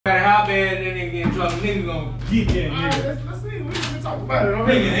cause nigga gonna get that nigga. Let's see. We can talk about it.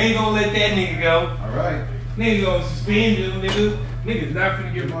 Nigga ain't gonna let that nigga go. All right. Nigga gonna suspend you, nigga. Nigga's not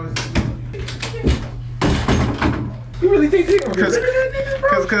finna get money. You really think they gonna get rid of that nigga,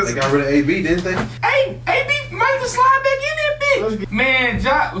 bro? Cause they got rid of AB, didn't they? Hey, AB might just slide back in that bitch. Man,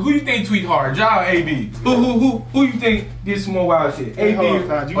 Ja, who you think tweet hard? Ja or AB? Who you think did some more wild shit?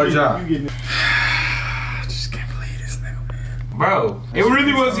 AB or Ja? Bro, it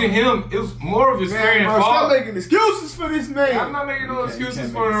really wasn't him. It was more of his friend fault. Stop making excuses for this man. I'm not making no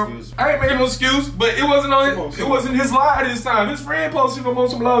excuses for him. I ain't making no excuse, but it wasn't on. It wasn't his lie this time. His friend posted him on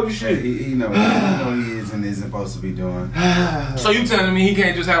some lousy shit. He know he is and isn't supposed to be doing. So you telling me he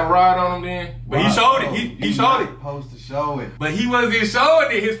can't just have a ride on him then? But he showed it. He showed it. Supposed to show it. But he wasn't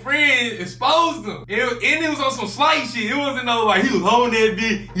showing it. His friend exposed him. And it was on some slight shit. It wasn't no like he was holding that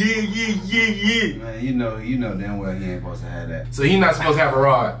bitch. Yeah. Man, you know damn well he ain't supposed to have that. So he not supposed to have a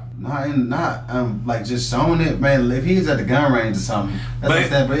rod. Not like just showing it, man. If he's at the gun range or something, that's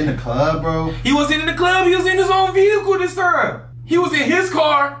understandable. But in the club, bro. He wasn't in the club. He was in his own vehicle this time. He was in his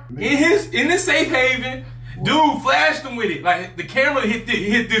car, in his safe haven. Dude flashed him with it. Like the camera hit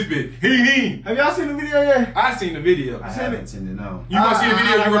this bit. Have y'all seen the video yet? I seen the video. I haven't seen it, no. You gonna see the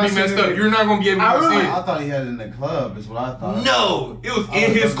video, you're gonna be messed up. You're not gonna be able to see it. I thought he had it in the club, is what I thought. No, it was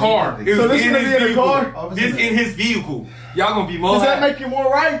in his car. It was in his vehicle. This in his vehicle. Y'all gonna be more. Does that make you more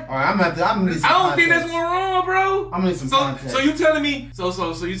right? All right, I'm gonna need some I don't think that's more wrong, bro. I'm gonna need some context. So you telling me?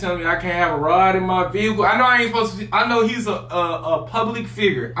 So you telling me I can't have a rod in my vehicle? I know I ain't supposed to. I know he's a public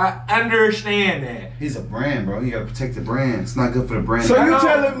figure. I understand that. He's a brand, bro. You gotta protect the brand. It's not good for the brand. So you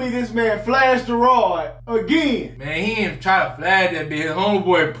telling me this man flashed the rod again? Man, he ain't try to flag that bitch. His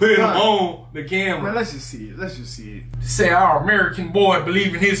homeboy put him on the camera. Man, let's just see it. Say our American boy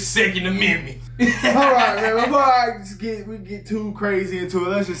believe in his Second Amendment. All right, man. Before we get too crazy into it,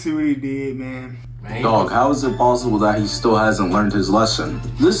 let's just see what he did, man. Dog, how is it possible that he still hasn't learned his lesson?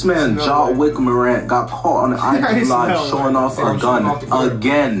 This man, John Wick Morant, got caught on an IG live showing off a gun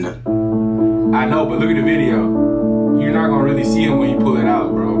again. I know, but look at the video. You're not gonna really see him when you pull it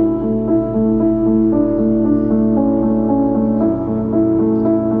out, bro.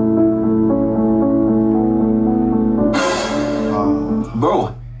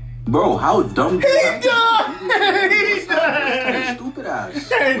 Bro, how dumb do you have to be? He's done! Stupid ass.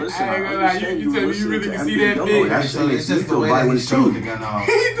 Listen, I ain't gonna lie, you tell me you really can see that big. Actually, it's just the way that he showed the gun off.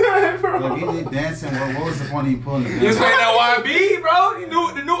 He done, bro. Look, he dancing. What was the point of you pulling the gun? He was playing that YB, bro. He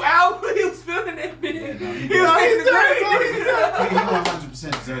knew the new album. He was feeling that bitch. He was He's done, He 100%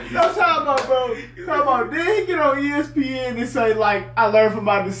 deserved it. No, talk about, bro. Talk about. Then he get on ESPN and say, like, I learned from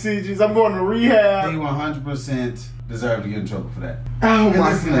my decisions. I'm going to rehab. He 100% deserved to get in trouble for that. Oh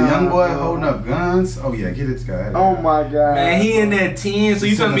my God. A young boy holding up guns. Oh yeah, get this guy. Oh my God. Man, he in that 10, so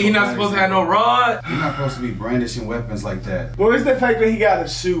you telling me he not supposed to have no rod? He's not supposed to be brandishing weapons like that. Well, it's the fact that he got a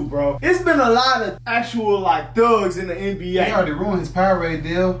shoe, bro. It's been a lot of actual, like, thugs in the NBA. He already ruined his Powerade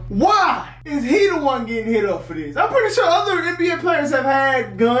deal. Why is he the one getting hit up for this? I'm pretty sure other NBA players have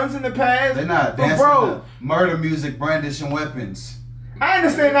had guns in the past. They're not dancing to murder music, brandishing weapons. I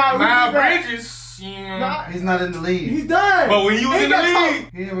understand now. Miles Bridges. He's not in the league. He's done. But when he was in the league,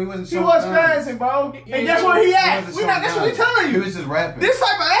 he wasn't he showing was guns. spazzing, bro. And that's where he at. That's what we telling you. He was just rapping. This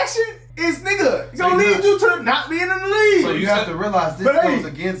type of action is, nigga, it's gonna lead you to not being in the league. So you have to realize this goes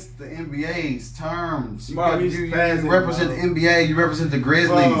against the NBA's terms. You represent the NBA, you represent the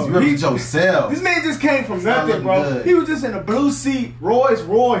Grizzlies, you represent yourself. This man just came from nothing, bro. Good. He was just in a blue seat, Rolls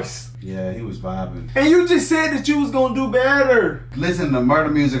Royce. Yeah, he was vibing. And you just said that you was gonna do better. Listen to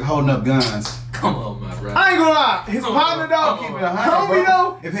murder music holding up guns. Come on, my brother. I ain't gonna lie. His partner though, keep it 100, homie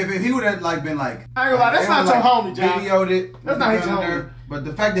though. If he would have like been like, I ain't gonna lie, that's not your homie, John. Videoed it. That's not his homie. But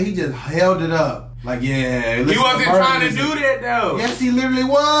the fact that he just held it up, like yeah, he wasn't trying to do that though. Yes, he literally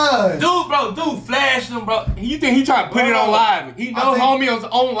was. Dude flashed him, bro. You think he tried to put it on live? He know homie was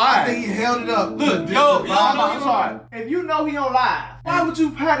on live. I think he held it up. Look, I'm sorry. If you know he on live, why would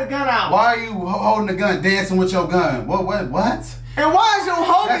you have the gun out? Why are you holding the gun, dancing with your gun? What? And why is your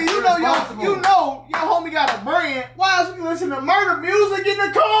homie, That's you know your homie got a brand, why is we listening to murder music in the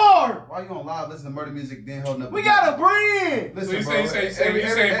car? Why you on live listening to murder music then holding up? We got a brand. Listen, so you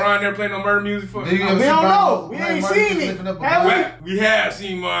say Brian never playing no murder music for? We don't know. We ain't seen it. We have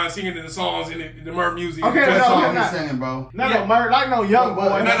seen Brian singing in the songs in the murder music. Okay, what song he's singing, bro? Not no murder, like no young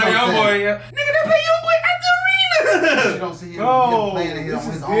boy. Not no young boy, yeah. Nigga, they play young boy at the arena. You don't see him playing it on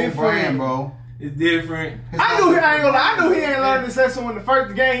his own brand, bro. It's different. I knew he ain't learned this lesson when the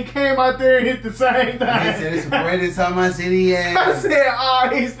first game came out there and hit the same thing. He said it's the greatest time my city. I said, oh,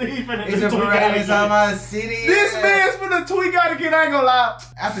 he's finna It's the greatest time my city. This man's finna tweak out again. I ain't gonna lie.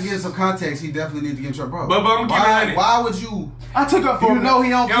 After giving some context, he definitely need to get in trouble, bro. But I'm keeping it. Why would you? I took up for You know he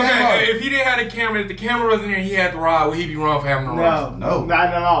don't Okay, care. if he didn't have the camera, if the camera wasn't there, he had the rod. Would he be wrong for having the rod? No. Not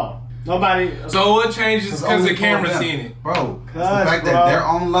at all. Nobody. So what changes because the camera seen it, bro? It's the fact that they're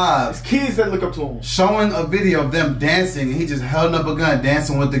on live. It's kids that look up to him. Showing a video of them dancing, and he just held up a gun,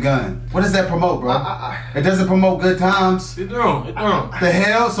 dancing with the gun. What does that promote, bro? It doesn't promote good times. It don't. The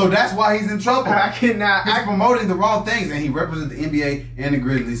hell? So that's why he's in trouble. I cannot. He's promoting the wrong things, and he represents the NBA and the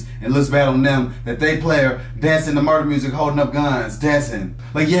Grizzlies, and looks bad on them that they play dancing to murder music, holding up guns, dancing.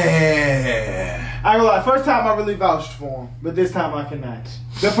 Like, yeah. I ain't gonna lie, first time I really vouched for him, but this time I cannot.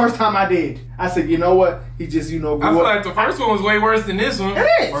 The first time I did, I said, you know what? He just, I feel like the first one was way worse than this one. It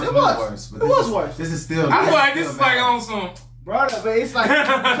is. It was worse. This is still. I feel like this is like on some. Brother, but it's like, so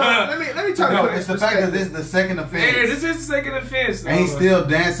let me try to put it's the fact that this is the second offense. Yeah, this is the second offense. And he's still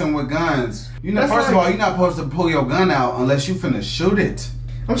dancing with guns. You know, first of all, you're not supposed to pull your gun out unless you finna shoot it.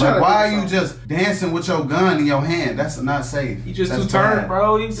 Why are you just dancing with your gun in your hand? That's not safe. He just too turned,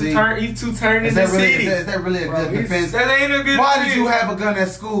 bro. He's too turned in the city. Is that really a good defense? That ain't a good Why did you have a gun at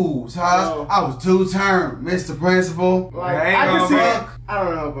schools, huh? I was too turned, Mr. Principal. Like, I can see it. I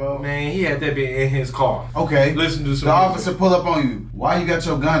don't know, bro. Man, he had that bit in his car. Okay. Listen to some the officer pull up on you. Why you got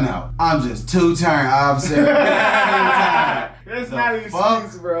your gun out? I'm just too turned, officer. That's not an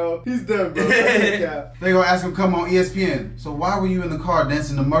excuse, bro. He's done, bro. They gonna ask him come on ESPN. So why were you in the car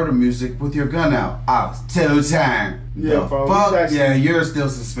dancing to murder music with your gun out? I was too turned. Yeah, bro. Yeah, you're still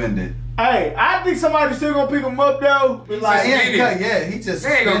suspended. Hey, I think somebody's still gonna pick him up though. Like, he just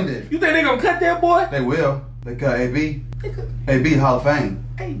suspended. You think they gonna cut that boy? They will. They cut AB. AB Hall of Fame.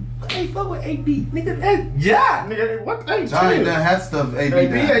 Hey, fuck with AB. Nigga, nigga, what? Hey, John ain't done had stuff AB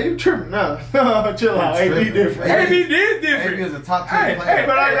done. Yeah, you tripping now. Chill out. AB different. AB did different. AB is a top 10 player. Hey,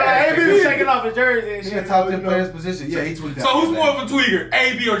 but AB was taking off his jersey and shit. He a top 10 player's position. Yeah, he tweaked out. So who's more of a tweaker,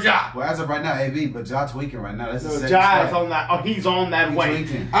 AB or Ja? Well, as of right now, AB, but Ja tweaking right now. That's the second Ja is on that. Oh, he's on that way.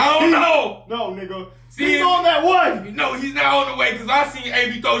 I don't know. No, nigga. See, he's on that way. No, he's not on the way because I seen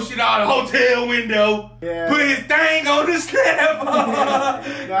AB throw shit out of the hotel window. Yeah. Put his thing on the snap.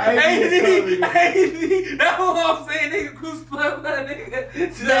 AB, that's what I'm saying, nigga. Cruise club, nigga.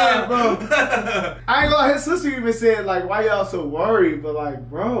 Yeah, bro. I ain't gonna. His sister even said like, "Why y'all so worried?" But like,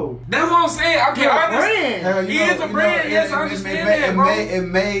 bro, that's what I'm saying. Okay, brand. He is a brand. Yes, I understand that, bro.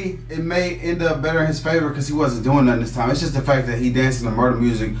 It may end up better in his favor because he wasn't doing nothing this time. It's just the fact that he dancing to murder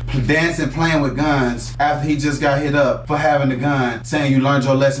music, dancing, playing with guns after he just got hit up for having the gun, saying you learned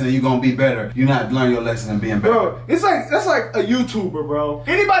your lesson and you gonna be better. You not learn your lesson and being better. Bro, it's like that's like a YouTuber, bro.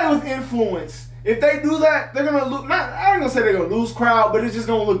 Anybody with influence. If they do that, they're gonna lose. I ain't gonna say they're gonna lose crowd, but it's just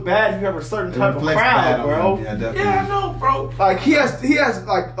gonna look bad if you have a certain type of crowd, bro. Yeah, definitely. Yeah, I know, bro. Like he has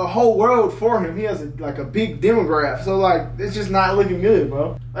like a whole world for him. He has like a big demographic. So like it's just not looking good,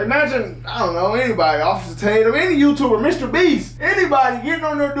 bro. Like imagine, I don't know, anybody, Officer Tatum, any YouTuber, Mr. Beast, anybody getting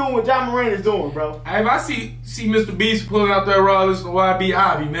on there doing what John Morant is doing, bro. If I see Mr. Beast pulling out that raw list of YB,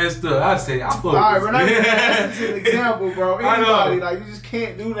 I'd be messed up. I'd say, I fuck. Alright, but that's an example, bro. Anybody, like you just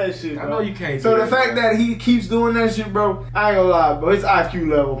can't do that shit, bro. I know you can't. So the fact that he keeps doing that shit, bro, I ain't gonna lie, bro. His IQ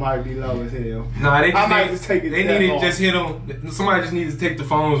level might be low as hell. Nah, they just take it. They need to just hit him. Somebody just needs to take the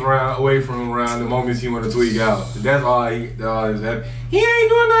phones away from him around the moments he want to tweak out. That's all is happening. He ain't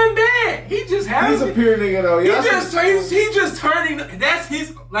doing nothing bad. He just having. He's a pure nigga though. Yeah, he just turning. That's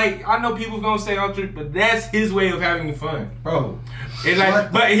his. Like I know people gonna say I'm trick, but that's his way of having fun, bro. It's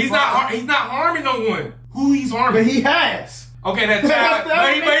like, but he's not harming no one. Who he's harming? But he has. Okay, that time.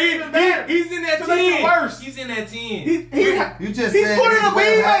 He's in that team. Worse. He's in that team. You just he's said putting a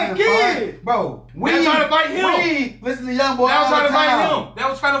beat like kid, bro. We trying to fight him. Listen to Young Boy. That was trying to fight him. That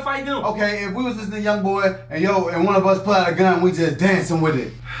was trying to fight him. Okay, if we was listening to Young Boy and one of us pull out a gun, we just dancing with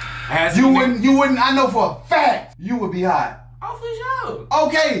it. You wouldn't. I know for a fact you would be hot. Oh, for sure.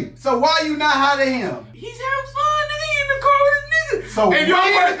 Okay, so why you not hot at him? He's having fun, nigga. He in the car with his nigga. So we in the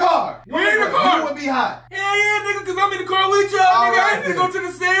car. We in the car. You would be hot. Yeah, nigga, because I'm in the car with y'all, nigga. I ain't to go to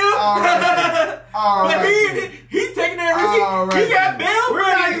the cell. All right. But he's taking that risk. He got bail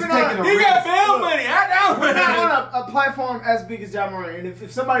money. He got bail money. I know. We're not on a platform as big as John Morant. And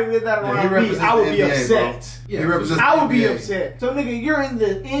if somebody did that around me, I would be upset. I would be upset. So, nigga, you're in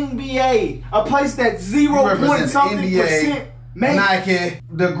the NBA, a place that's 0.something%. Nike,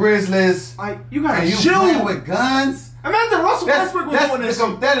 the Grizzlies, like you gotta shoot with guns. Imagine Russell Westbrook was doing this.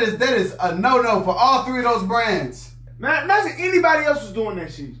 That is a no-no for all three of those brands. Man, imagine anybody else was doing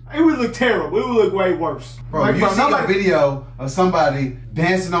that shit. It would look terrible. It would look way worse. Bro, you see a video of somebody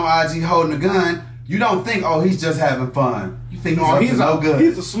dancing on IG holding a gun, you don't think, oh, he's just having fun. You think he's no good.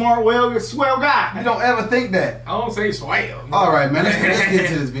 He's a smart, swell guy. You don't ever think that. I don't say swell. All right, man. Let's get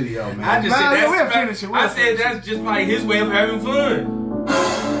to this video, man. I just said that's just like his way of having fun.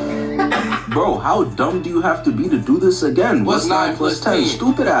 Bro, how dumb do you have to be to do this again? What's 9 plus plus 10? 10?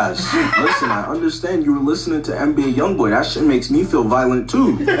 Stupid ass. Listen, I understand you were listening to NBA Youngboy. That shit makes me feel violent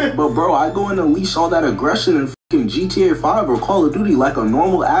too. But bro, I go and unleash all that aggression in fucking GTA 5 or Call of Duty like a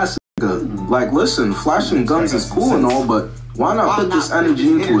normal ass nigga. Like, listen, flashing guns is cool and all, but why not put this energy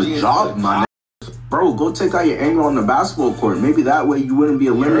into a job, man? Bro, go take out your anger on the basketball court. Maybe that way you wouldn't be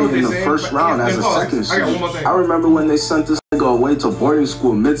eliminated in the first round as a second seed. I remember when they sent this nigga away to boarding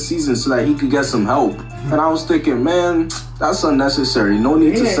school mid-season so that he could get some help. And I was thinking, man, that's unnecessary. No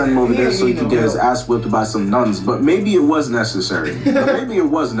need to send him over there so he could get his ass whipped by some nuns. But maybe it was necessary.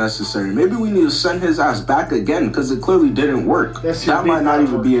 Maybe we need to send his ass back again because it clearly didn't work. That might not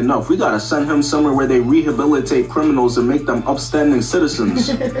even be enough. We gotta send him somewhere where they rehabilitate criminals and make them upstanding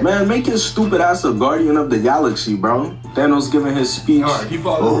citizens. Man, make his stupid ass a guardian of the galaxy, bro. Thanos giving his speech. All right, keep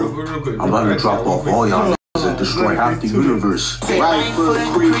following real quick. I'm about to drop off all y'all and destroy half the universe. Right foot,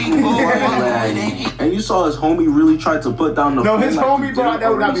 creep, and you saw his homie really tried to put down the phone. No, his homie, bro, that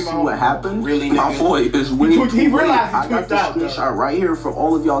would not be my homie. What happened? Really, my boy is way too He realized I got the screenshot right here for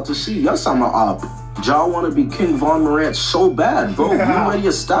all of y'all to see. Yes, I'm a op. Jaw want to be King Von Morant so bad, bro. We already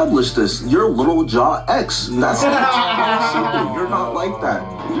established this. You're little Jaw X. That's not You're not like that.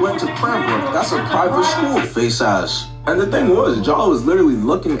 You went to Cranbrook. That's a private school, face ass. And the thing was, Jaw was literally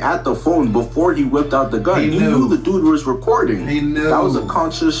looking at the phone before he whipped out the gun. He knew the dude was recording. He knew. That was a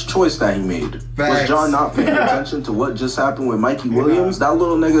conscious choice that he made. Facts. Was Jaw not paying attention to what just happened with Mikey Williams? That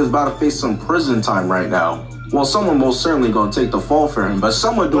little nigga is about to face some prison time right now. Well, someone most certainly gonna take the fall for him, but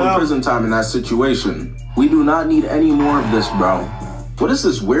someone doing prison time in that situation. We do not need any more of this, bro. What is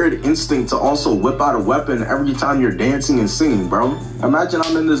this weird instinct to also whip out a weapon every time you're dancing and singing, bro? Imagine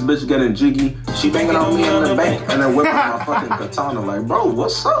I'm in this bitch getting jiggy, she banging on me in the bank, and then whipping my fucking katana like, bro,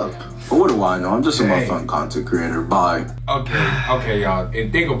 what's up? But what do I know? I'm just a motherfucking content creator. Bye. Okay, y'all.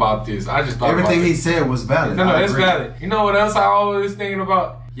 And think about this. I just thought everything he said was valid. No, it's valid. You know what else I always thinking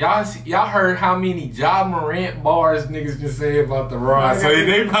about? Y'all heard how many Ja Morant bars niggas been saying about the Raw? So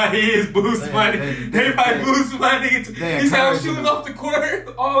they probably is boost money. They probably boost money. He said I'm shooting off the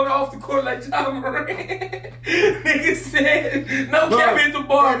court, all off the court like Ja Morant. Niggas said no cap in the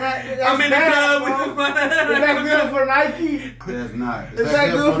bar. I'm in the club with the money. Is that good for Nike? That's not. Is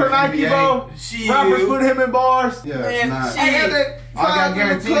that good for Nike, bro? Rappers put him in bars. Yeah, it's not. I got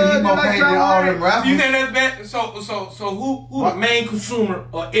guaranteed he more paid than all them rappers. You think that's bad? So who the main consumer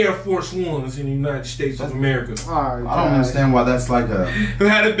of Air Force Ones in the United States of America? I don't understand why that's like a.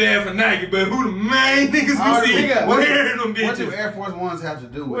 Not as bad for Nike, but who the main niggas we see wearing them bitches? What do Air Force Ones have to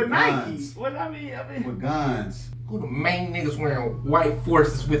do with Nike? Guns? What I mean, with guns. Who the main niggas wearing white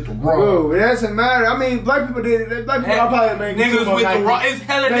forces with the Raw? Bro, it doesn't matter. I mean, black people did. Black people are probably making niggas with the Raw. It's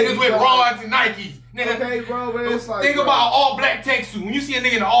hella niggas with Raws and Nikes. Nigga, okay, bro, but it's like, think about all black tech suit. When you see a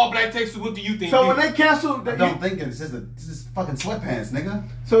nigga in an all black tech suit, what do you think? So when they cancel, I don't think it's just fucking sweatpants, nigga.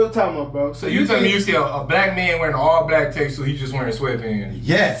 So tell me, bro. So you tell me you see a black man wearing an all black tech suit, he's just wearing sweatpants?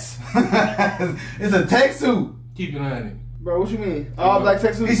 Yes, it's a tech suit. Keep it on it. Bro, what you mean? All black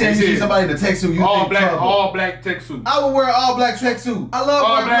tech suit? He said you see somebody in a tech suit, you all think black, trouble. all black tech suit. I would wear an all black tech suit. I love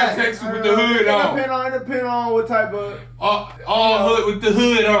all black tech suit with the hood on. It depend on what type of all hood with the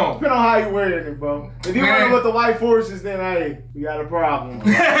hood on. Depend on how you wearing it, bro. If you wearing it with the white forces, then hey, we got a problem.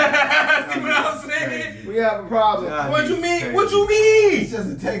 See what I'm saying? We have a problem. God, what you mean? What you mean? It's just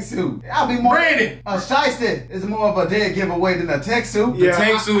a tech suit. I'll be more. Brandon, a shiesty is more of a dead giveaway than a tech suit. The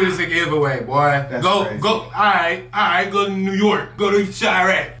tech suit is a giveaway, boy. That's crazy. Go. All right. Go to New York. Go to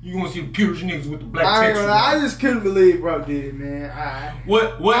Chirac. You gonna see the purest niggas with the black tech suit. I just couldn't believe bro did it, man.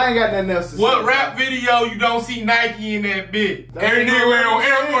 What? I ain't got nothing else to say. What rap video you don't see Nike in that bit? Every nigga wearing on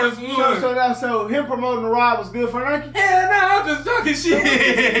Air Force One. So him promoting the ride was good for Nike? Hell no, I'm just talking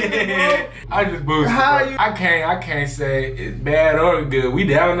shit. I just boosted. I can't say it's bad or good. We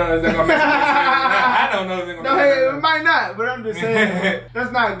don't know if they're gonna make it. I don't know if they're gonna make it. It might not, but I'm just saying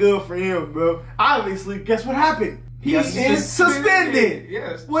that's not good for him, bro. Obviously, guess what happened? He is suspended.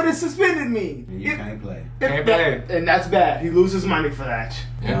 Yes. What does suspended mean? You can't play. Can't play. And that's bad. He loses money for that.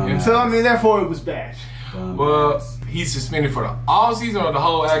 Yeah. So, I mean, therefore, it was bad. Well, he's suspended for the all season or the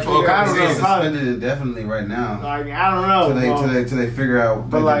whole actual season? season? Suspended indefinitely right now. Like, I don't know. Till they figure out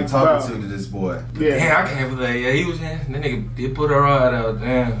what they're talking to this boy. Yeah. Damn, I can't believe that. He was that nigga did put her out.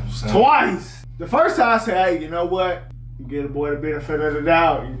 Damn. Son. Twice. The first time I said, hey, you know what? You get a boy the benefit of the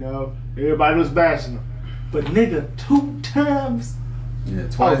doubt, you know. Everybody was bashing him. But nigga, 2 times. Yeah,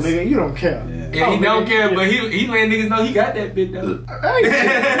 twice. Oh, nigga, you don't care. Yeah, he don't care, but he let niggas know he got that bit though. Hey, shit,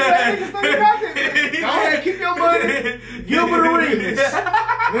 let niggas know you got that. Go ahead, keep your money, Gilbert Arenas.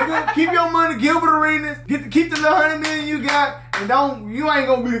 Nigga, keep your money, Gilbert Arenas. Keep the little 100 million you got, and you ain't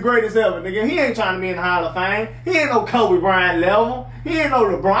gonna be the greatest ever, nigga. He ain't trying to be in the Hall of Fame. He ain't no Kobe Bryant level. He ain't no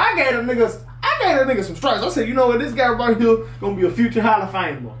LeBron. I gave them niggas some stripes. I said, you know what, this guy right here gonna be a future Hall of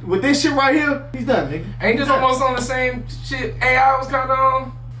Famer. With this shit right here, he's done, nigga. Ain't this almost on the same shit AI was kind of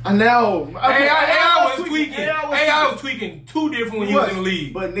on? I know. AI was tweaking. AI was tweaking too different when he was in the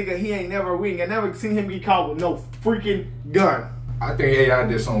league. But nigga, we ain't never seen him get caught with no freaking gun. I think AI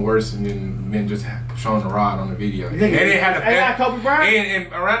did something worse than men just showing the rod on the video. They didn't have the AI Kobe Bryant. And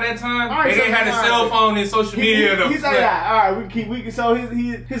around that time, they didn't have the cell phone and social media. He's AI. All right, we can so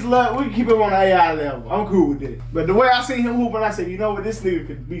his love, we can keep him on the AI level. I'm cool with that. But the way I seen him hooping, I said, you know what, this nigga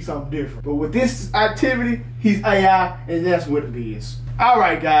could be something different. But with this activity, he's AI, and that's what it is. All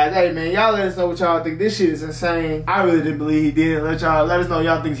right, guys. Hey, man, y'all let us know what y'all think. This shit is insane. I really didn't believe he did. Let us know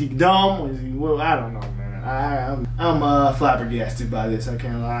y'all think he dumb. Or is he, well, I don't know, man. I'm flabbergasted by this. I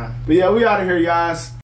can't lie. But yeah, we out of here, guys.